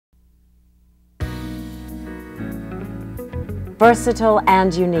versatile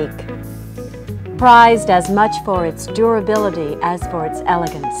and unique. Prized as much for its durability as for its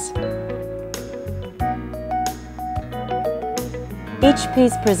elegance. Each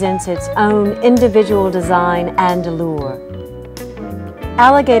piece presents its own individual design and allure.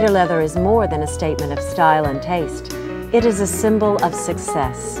 Alligator leather is more than a statement of style and taste. It is a symbol of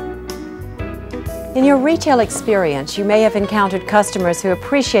success. In your retail experience, you may have encountered customers who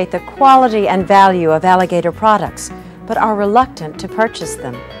appreciate the quality and value of Alligator products, but are reluctant to purchase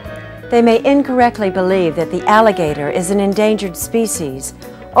them. They may incorrectly believe that the alligator is an endangered species,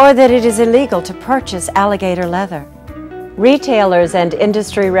 or that it is illegal to purchase alligator leather. Retailers and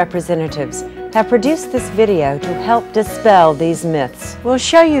industry representatives have produced this video to help dispel these myths. We'll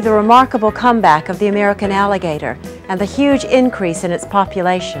show you the remarkable comeback of the American alligator and the huge increase in its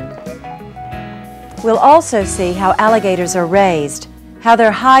population. We'll also see how alligators are raised, how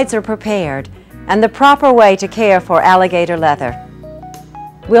their hides are prepared, and the proper way to care for alligator leather.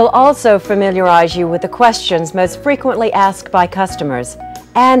 We'll also familiarize you with the questions most frequently asked by customers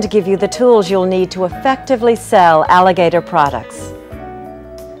and give you the tools you'll need to effectively sell alligator products.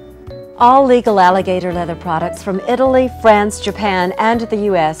 All legal alligator leather products from Italy, France, Japan, and the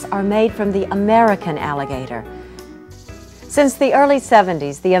US are made from the American alligator. Since the early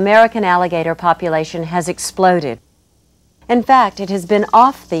 70s, the American alligator population has exploded. In fact, it has been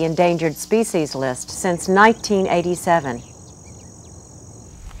off the endangered species list since 1987.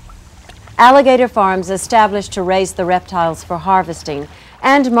 Alligator farms established to raise the reptiles for harvesting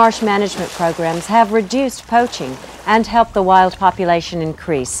and marsh management programs have reduced poaching and helped the wild population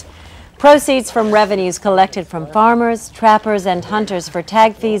increase. Proceeds from revenues collected from farmers, trappers, and hunters for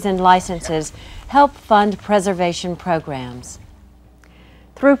tag fees and licenses help fund preservation programs.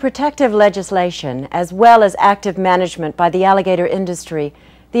 Through protective legislation, as well as active management by the alligator industry,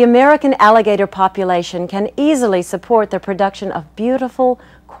 the American alligator population can easily support the production of beautiful,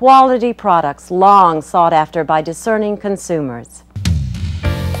 quality products long sought after by discerning consumers.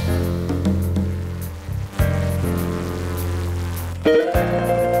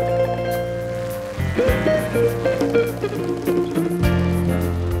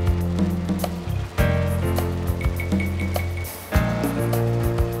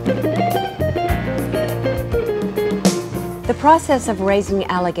 The process of raising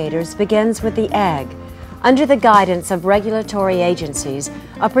alligators begins with the egg. Under the guidance of regulatory agencies,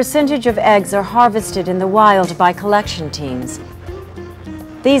 a percentage of eggs are harvested in the wild by collection teams.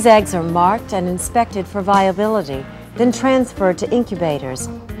 These eggs are marked and inspected for viability, then transferred to incubators.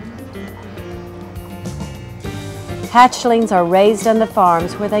 Hatchlings are raised on the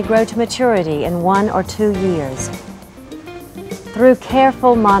farms where they grow to maturity in 1 or 2 years. Through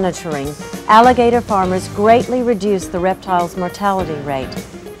careful monitoring, alligator farmers greatly reduce the reptile's mortality rate.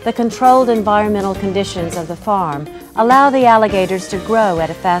 The controlled environmental conditions of the farm allow the alligators to grow at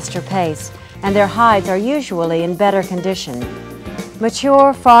a faster pace, and their hides are usually in better condition.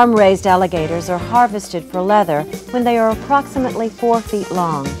 Mature farm-raised alligators are harvested for leather when they are approximately 4 feet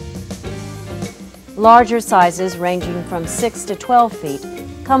long. Larger sizes, ranging from 6 to 12 feet,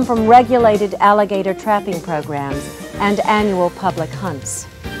 come from regulated alligator trapping programs and annual public hunts.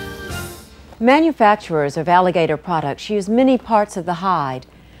 Manufacturers of alligator products use many parts of the hide.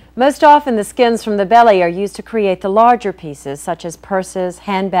 Most often the skins from the belly are used to create the larger pieces, such as purses,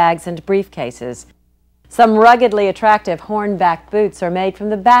 handbags, and briefcases. Some ruggedly attractive hornback boots are made from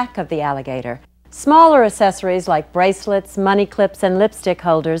the back of the alligator. Smaller accessories like bracelets, money clips, and lipstick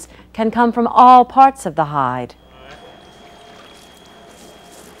holders can come from all parts of the hide.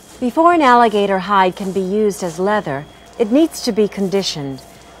 Before an alligator hide can be used as leather, it needs to be conditioned.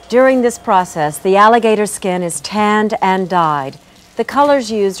 During this process, the alligator skin is tanned and dyed. The colors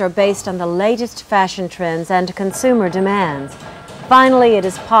used are based on the latest fashion trends and consumer demands. Finally, it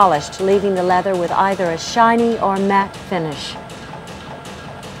is polished, leaving the leather with either a shiny or matte finish.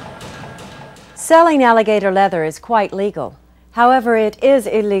 Selling alligator leather is quite legal. However, it is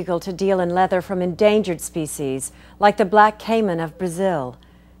illegal to deal in leather from endangered species, like the black caiman of Brazil.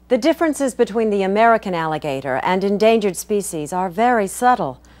 The differences between the American alligator and endangered species are very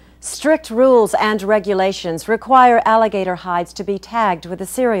subtle. Strict rules and regulations require alligator hides to be tagged with a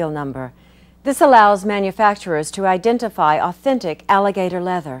serial number. This allows manufacturers to identify authentic alligator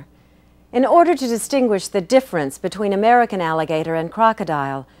leather. In order to distinguish the difference between American alligator and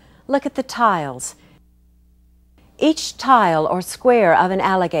crocodile, look at the tiles. Each tile or square of an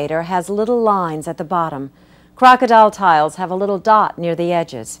alligator has little lines at the bottom. Crocodile tiles have a little dot near the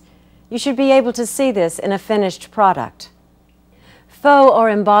edges. You should be able to see this in a finished product. Faux or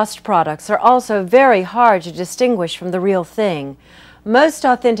embossed products are also very hard to distinguish from the real thing. Most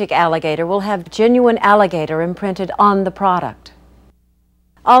authentic alligator will have genuine alligator imprinted on the product.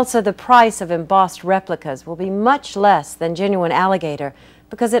 Also, the price of embossed replicas will be much less than genuine alligator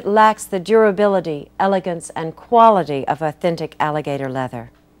because it lacks the durability, elegance, and quality of authentic alligator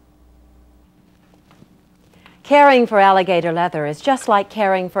leather. Caring for alligator leather is just like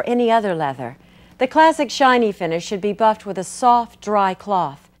caring for any other leather. The classic shiny finish should be buffed with a soft, dry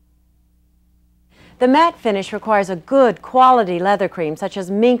cloth. The matte finish requires a good quality leather cream such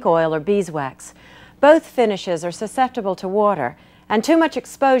as mink oil or beeswax. Both finishes are susceptible to water, and too much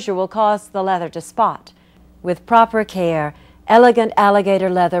exposure will cause the leather to spot. With proper care, elegant alligator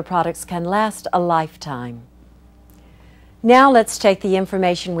leather products can last a lifetime. Now let's take the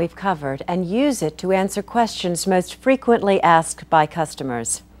information we've covered and use it to answer questions most frequently asked by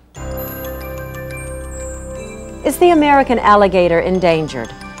customers. Is the American alligator endangered?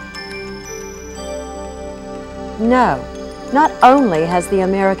 No. Not only has the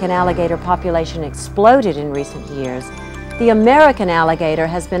American alligator population exploded in recent years, the American alligator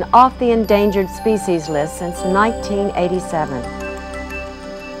has been off the endangered species list since 1987.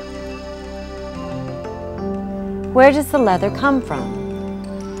 Where does the leather come from?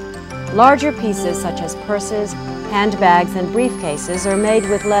 Larger pieces such as purses, handbags, and briefcases are made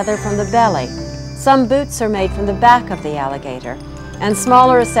with leather from the belly. Some boots are made from the back of the alligator, and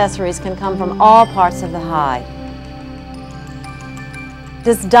smaller accessories can come from all parts of the hide.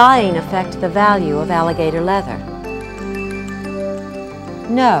 Does dyeing affect the value of alligator leather?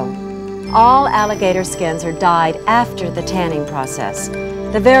 No. All alligator skins are dyed after the tanning process.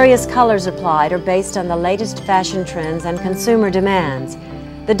 The various colors applied are based on the latest fashion trends and consumer demands.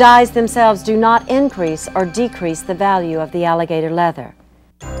 The dyes themselves do not increase or decrease the value of the alligator leather.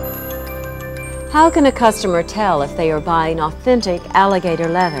 How can a customer tell if they are buying authentic alligator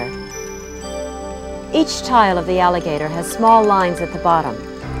leather? Each tile of the alligator has small lines at the bottom.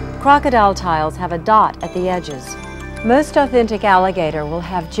 Crocodile tiles have a dot at the edges. Most authentic alligator will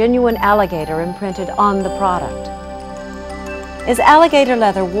have genuine alligator imprinted on the product. Is alligator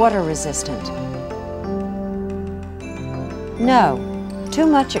leather water resistant? No. Too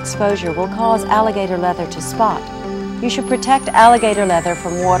much exposure will cause alligator leather to spot. You should protect alligator leather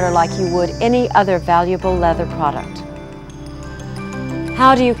from water like you would any other valuable leather product.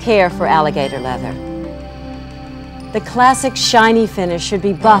 How do you care for alligator leather? The classic shiny finish should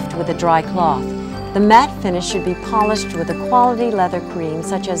be buffed with a dry cloth. The matte finish should be polished with a quality leather cream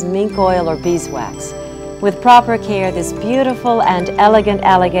such as mink oil or beeswax. With proper care, this beautiful and elegant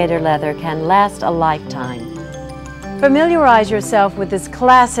alligator leather can last a lifetime. Familiarize yourself with this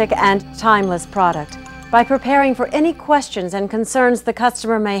classic and timeless product. By preparing for any questions and concerns the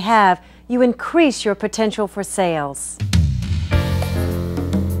customer may have, you increase your potential for sales.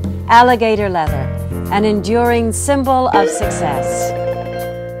 Alligator leather, an enduring symbol of success.